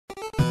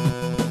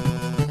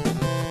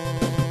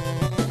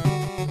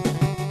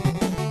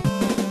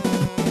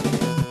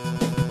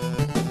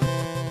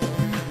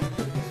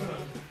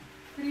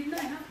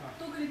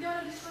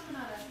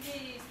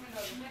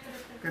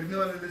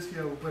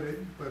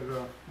पड़े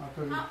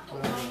पर आपका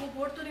वो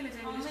बोर्ड तो नहीं ले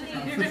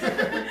जाएंगे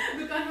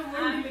दुकान में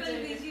बोर्ड नहीं ले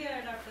जाएंगे दीजिए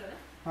अडाप्टर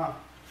हाँ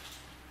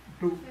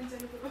 2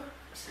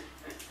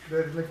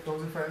 there is like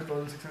 1500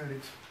 1600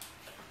 each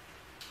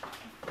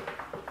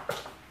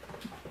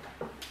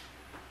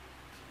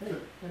hey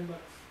 $10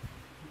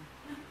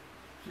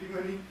 free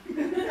money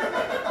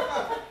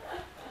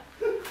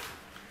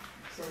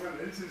someone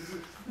else is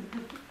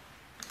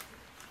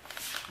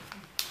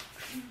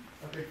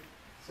okay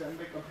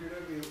standby computer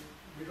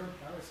we don't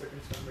have a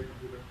second standby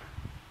computer.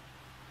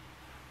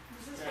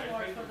 This is for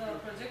what? For the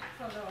project?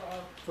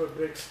 For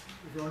breaks.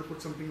 If you want to put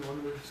something on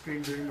the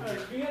screen during the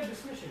break. We have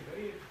this machine,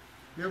 right?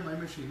 We have my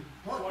machine.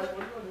 What was it?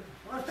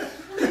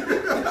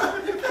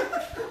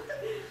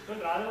 But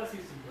Radha was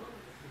using, no?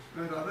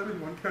 No, Radha will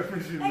want her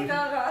machine. Hey,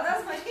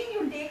 Radha's machine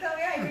you take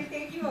away, I will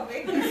take you away.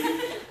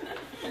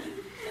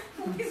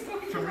 Who is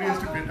going Somebody has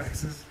to get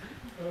access.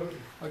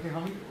 Okay,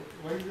 how many?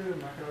 Why is there a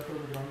macro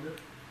on the ground there?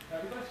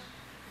 Because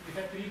we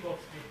had 3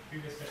 boxes in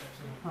previous setup.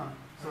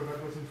 So that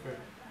wasn't fair.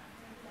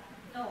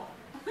 No.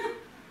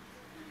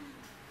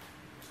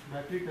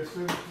 Battery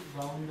tester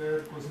down there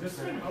wasn't This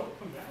one out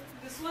from that.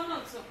 This one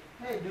also.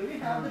 Hey, do we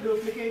have the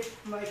duplicate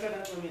mic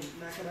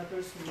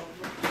adapters?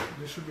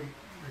 There should be.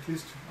 At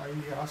least I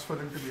asked for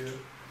them to be there.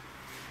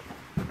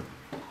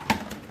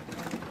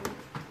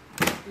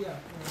 Yeah.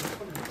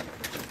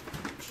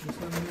 This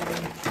one,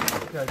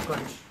 yeah, it's got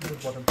it. This is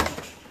bottom.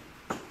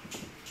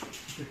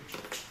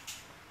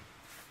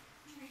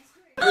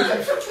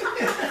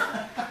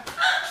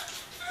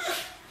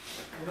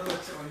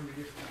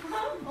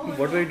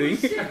 What were you doing?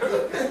 Can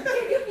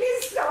you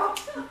please stop?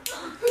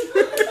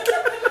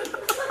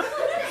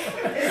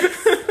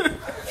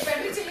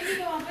 Battery चलेगी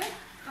क्या वहाँ पे?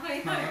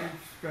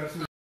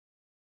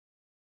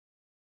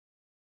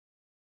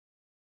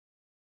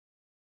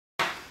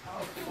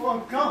 Oh,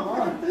 come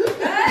on!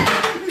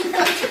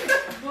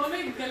 दोनों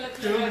ही गलत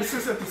Two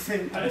misses at the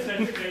same I time. just tried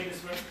to try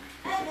this one.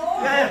 No.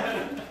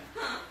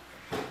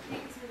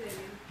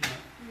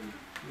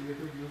 You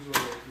could use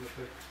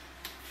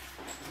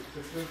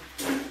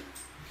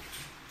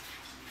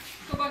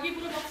तो बाकी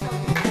पूरा box uh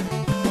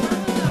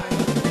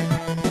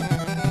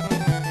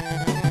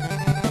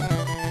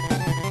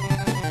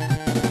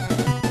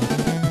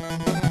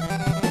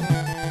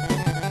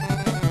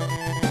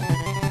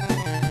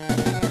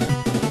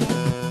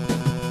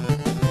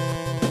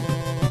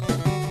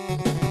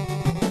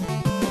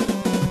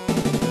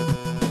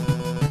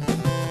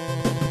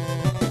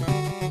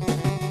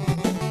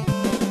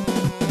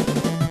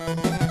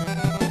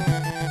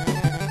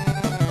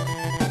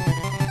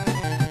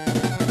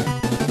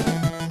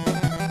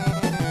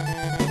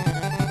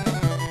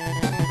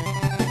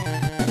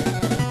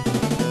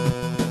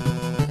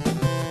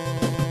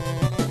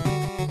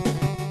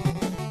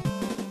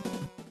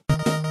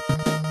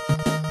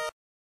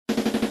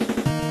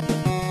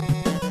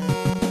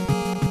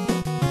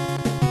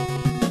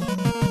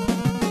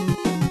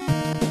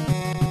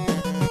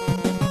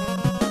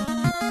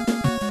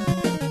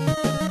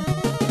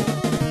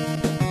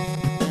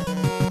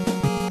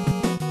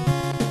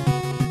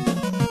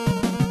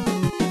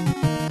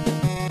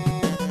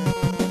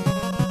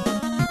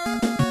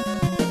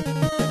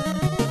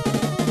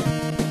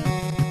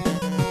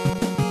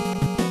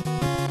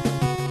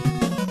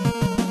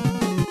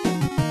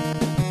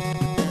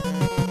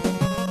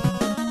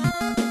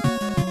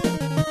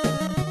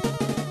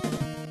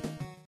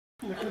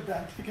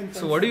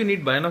So what do you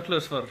need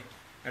binoculars for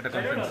at a I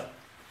don't conference? know.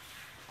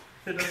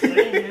 So just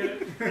trying here.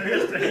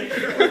 Just trying.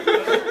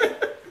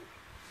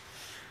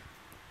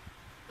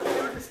 I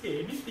don't say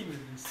anything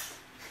with this.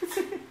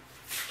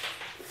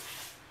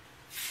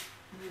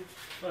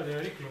 Oh, they're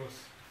very close.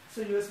 So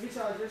USB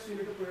chargers, you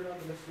need to put it on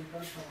the list. We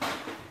can't find.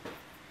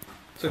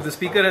 So if the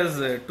speaker has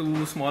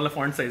too small a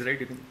font size, right,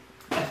 you can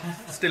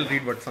still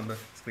read what's on the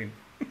screen.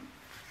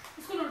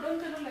 इसको note down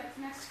करो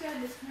next क्या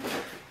list में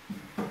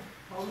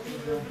How many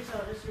USB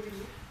chargers do we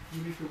need?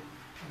 You need to.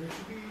 There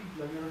should be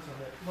lying around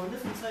somewhere. One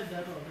is inside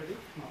that already.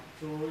 No.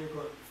 So you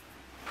got.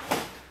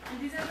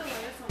 and these are the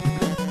wires on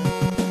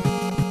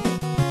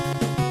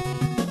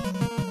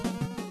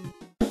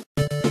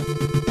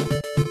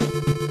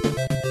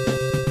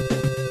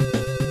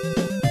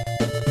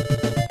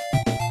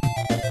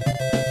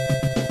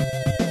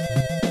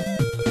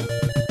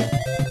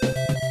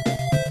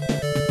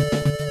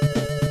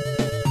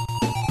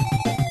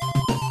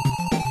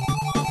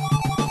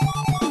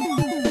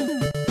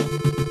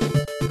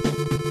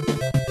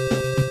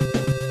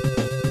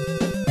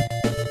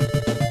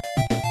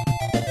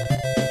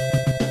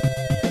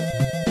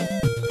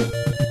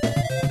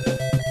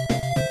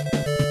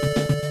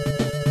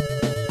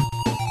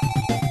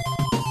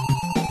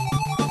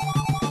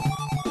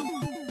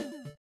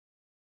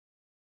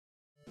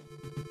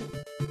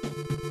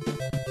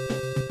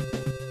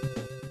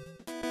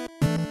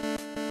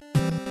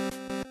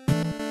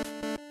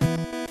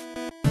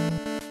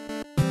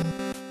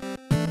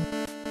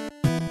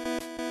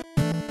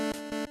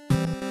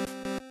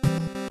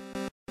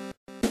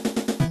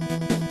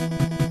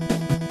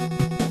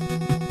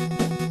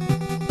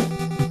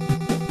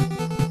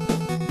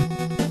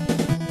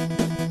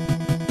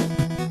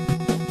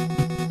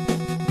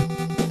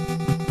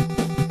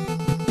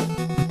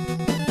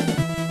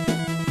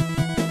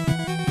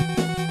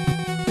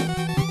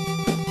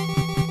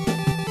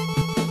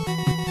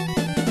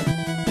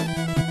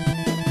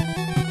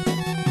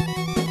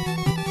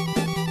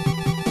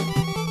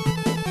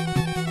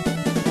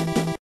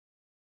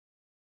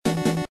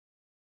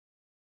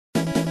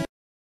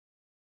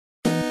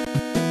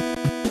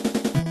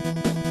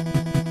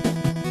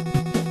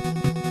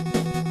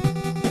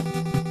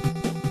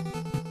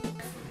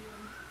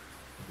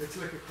It's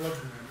like a club,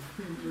 man.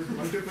 With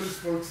multiple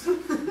spokes. You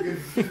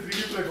can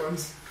treat it like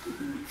once.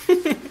 What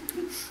do you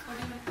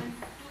recommend?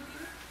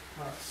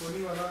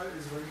 Sony wala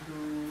is going to.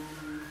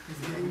 He's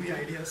giving me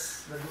ideas.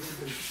 That goes to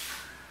 3.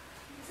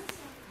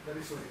 That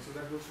is Sony. So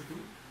that goes to 2.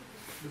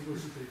 This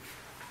goes to 3.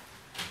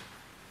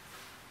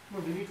 No,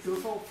 we need 2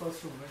 for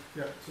first room, right?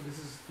 Yeah. So this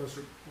is first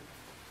room.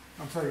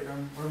 I'm sorry.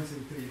 What am I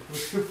saying? 3. It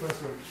goes to first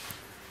room.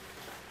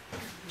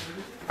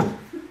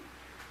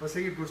 I was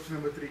saying it goes to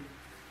number 3.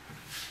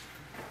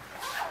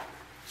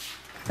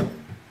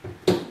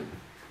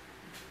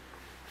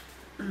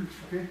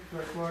 Okay,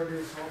 tripod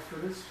is off to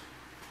this.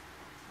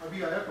 अभी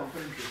आया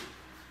component bill.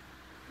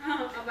 हाँ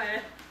अब आया.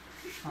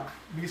 हाँ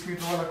 20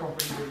 metre वाला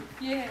component bill.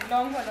 ये है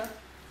long वाला.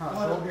 हाँ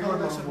और long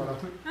वाला.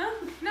 हाँ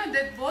no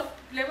that both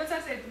levels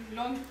are set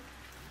long.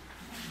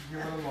 ये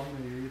वाला long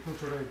नहीं है, ये तो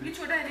छोटा है. ये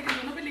छोटा है लेकिन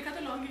दोनों पे लिखा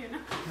तो long ही है ना.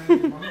 नहीं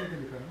long नहीं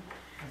लिखा ना.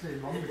 अच्छा ये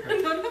long लिखा है.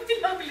 दोनों पे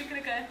long लिख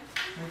रखा है.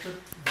 मतलब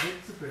देख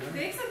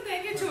सकते हैं हैं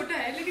कि छोटा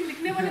है लेकिन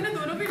लिखने वाले ने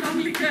दोनों पे long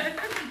लिखा है.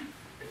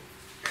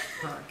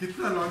 हाँ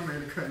कितना long नहीं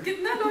लिखा है.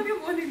 कितना long है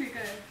वो नहीं लिखा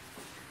है.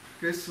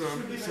 Okay, so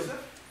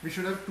we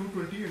should have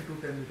 220 and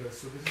 210 meters.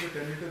 So this is a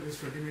 10 meter, this is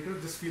 20 meter.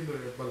 Just feel the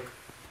bulk.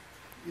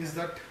 Is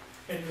that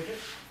 10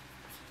 meters?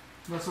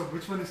 no? So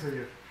which one is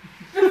heavier?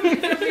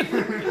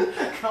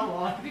 Come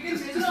on. We can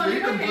measure Just only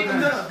wait by and put weight.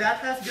 that. No, that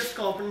has just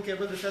component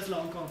cable, this has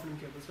long component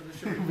cable. So this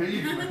should be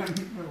Wait,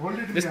 man. Hold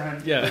it in Just, your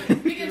hand. yeah.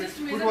 We can just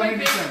Put measure one by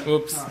in each weight. hand.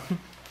 Oops. Ah.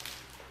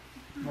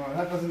 No,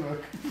 that doesn't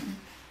work.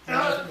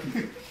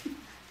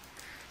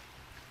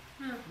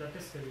 That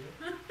is heavy.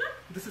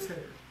 This is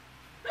heavy.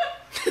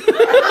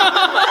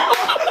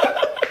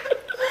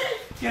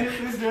 Can you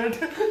please do it?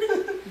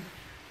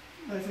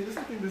 I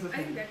seriously think this is I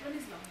think heavy. that one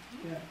is long.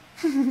 Yeah.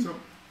 So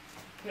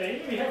Yeah,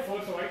 anyway, we have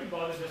 4, so why to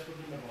bother just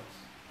putting the box?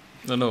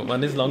 No,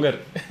 one is longer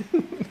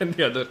than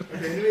the other.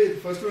 okay, anyway, the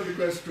first one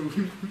requires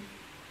 2.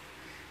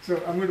 So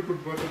I'm going to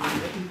put both of them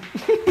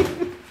here.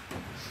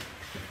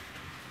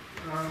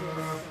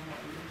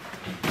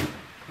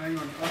 Hang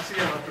on,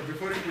 RCA adapter.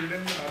 Before you put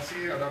in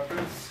RCA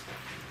adapters,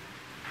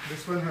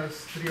 this one has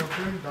 3 of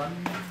them done.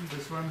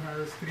 This one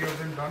has 3 of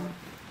them done.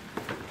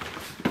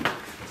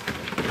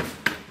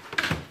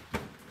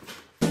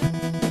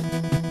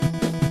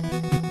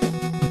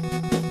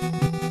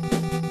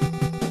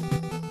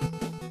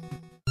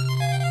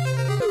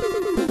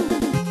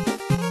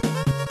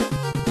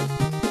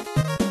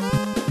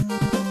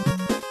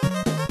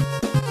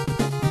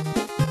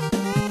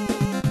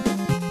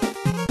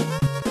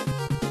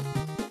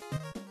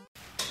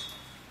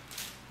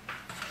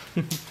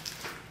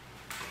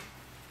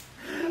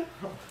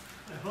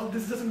 I hope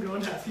this doesn't go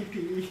on HasGeek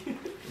TV.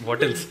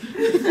 What else?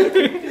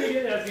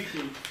 Yeah, as we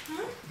see.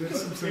 There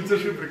is some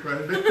censorship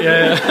required.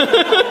 Yeah.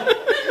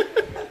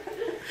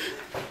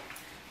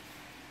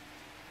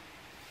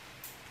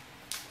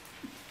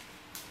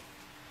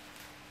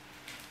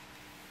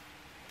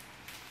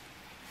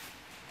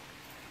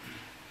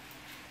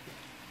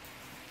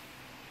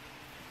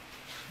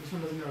 This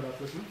one doesn't have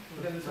adapters, no?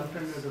 There is That adapters.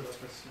 kind has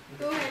adapters.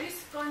 तो Harris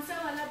कौन सा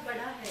वाला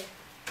बड़ा है?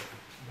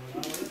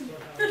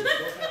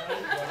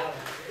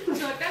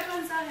 छोटा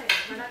कौन सा है?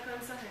 बड़ा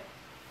कौन सा है?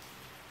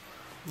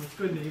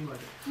 मुझको नहीं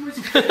मालूम.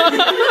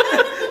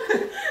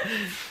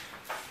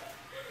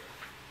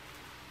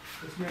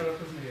 इसमें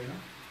adapters नहीं है ना?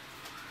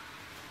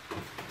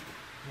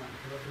 हाँ,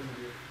 adapter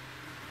नहीं है.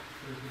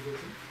 तो इसमें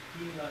जैसे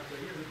 3 लाख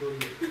चाहिए, अभी 2 ही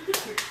है.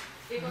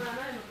 एक और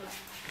आना है मतलब.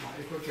 हाँ,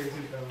 एक और चाहिए से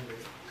निकालेंगे.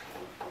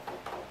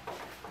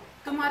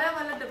 तुम्हारा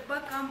वाला डब्बा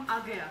काम आ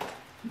गया.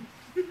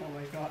 Oh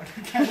my god.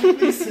 Can you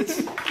please switch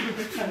to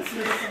the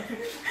translator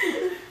something?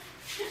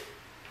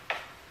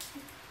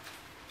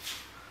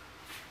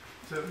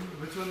 So,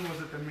 which one was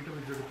the 10 meter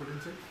which you had to put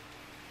inside?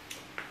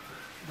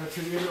 That's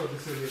area or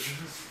this area? This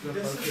is the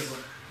This bulk is-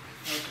 cable.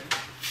 Okay.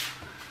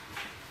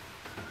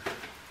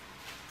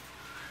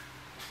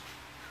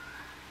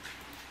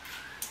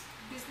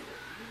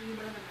 ये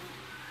बड़ा बनाना.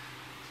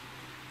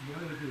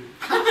 Yeah, little.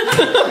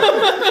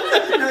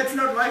 No, it's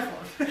not my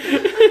fault.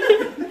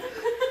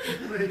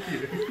 Right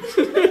here.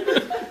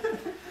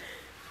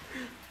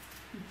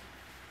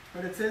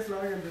 But it says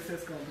long and this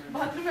says component.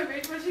 Bathroom में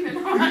weight machine है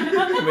ना.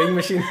 Weighing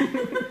machine.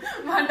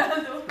 वहाँ डाल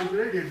दो. It's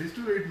right here. This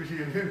 2-8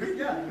 machine.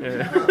 Yeah.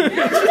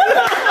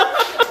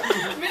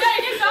 मेरा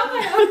idea काम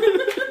आया.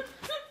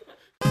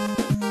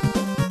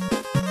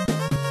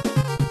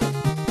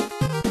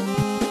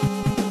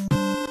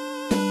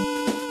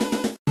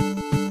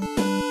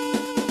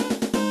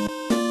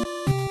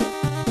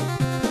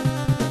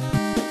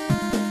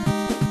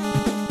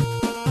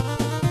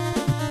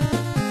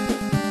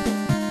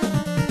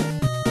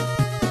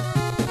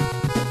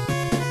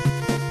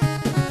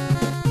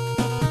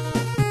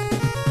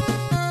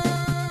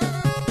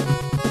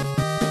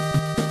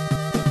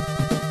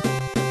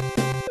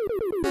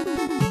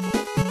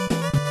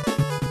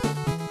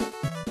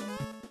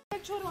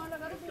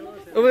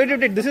 Oh,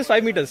 wait. This is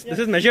 5 meters. This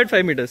is measured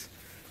 5 meters.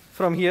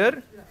 From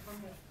here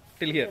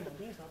till here.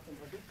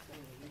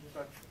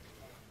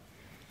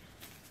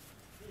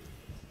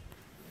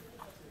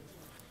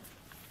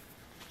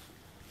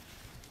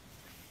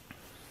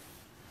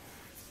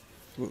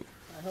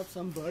 I hope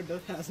some bird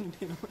hasn't,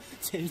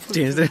 changed.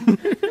 Change that.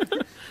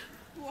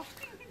 What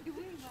are you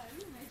doing? Why are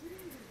you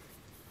measuring this?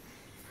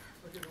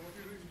 Okay, now what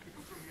you do is you pick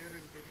up from here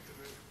and take it to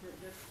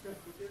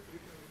there.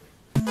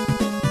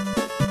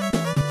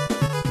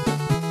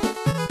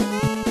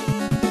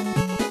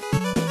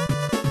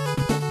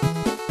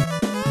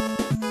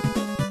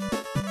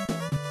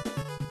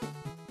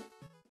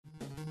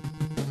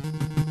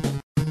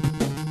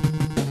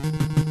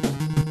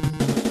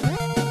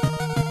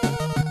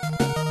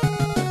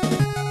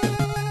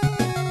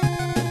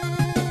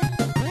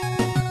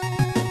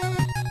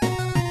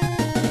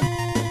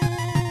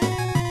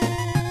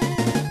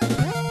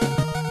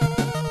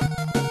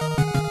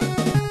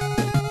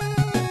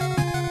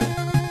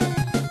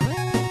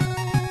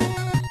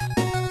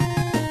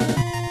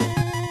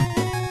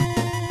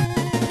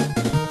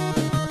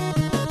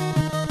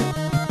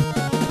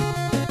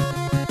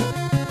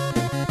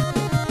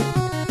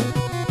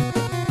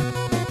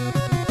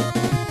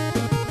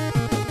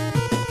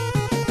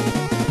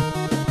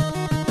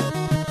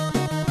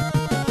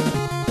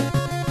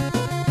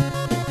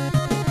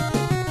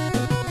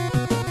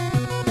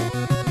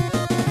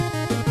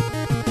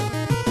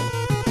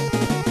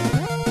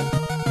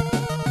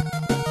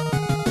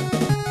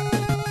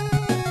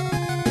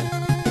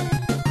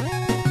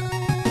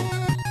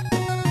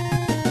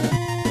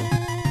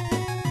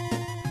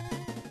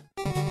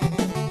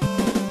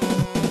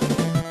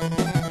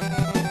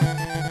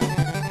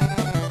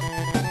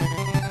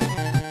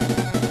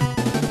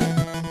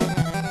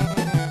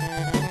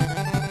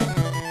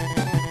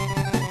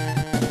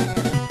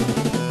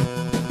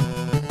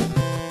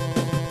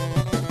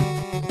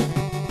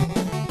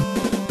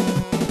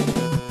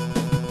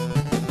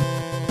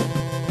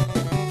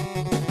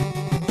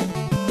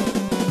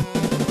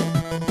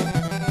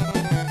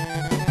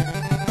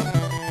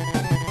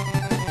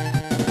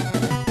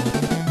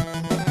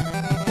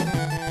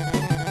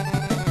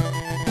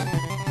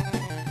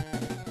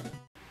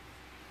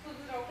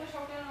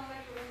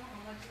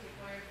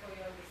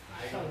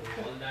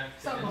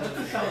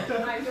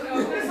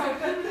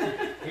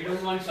 We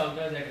don't want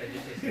shouters at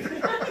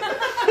registration.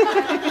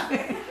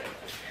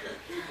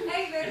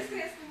 Hey, where is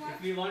Chris Kumar?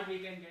 If we want, we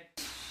can get.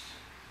 It's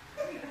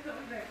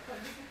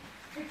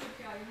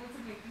okay, I'm also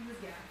making this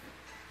gap.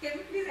 Can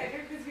we please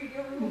edit this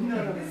video?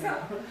 No. This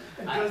out?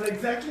 It was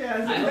exactly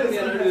as I it hope was. we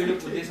are not going to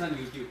put this on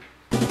YouTube.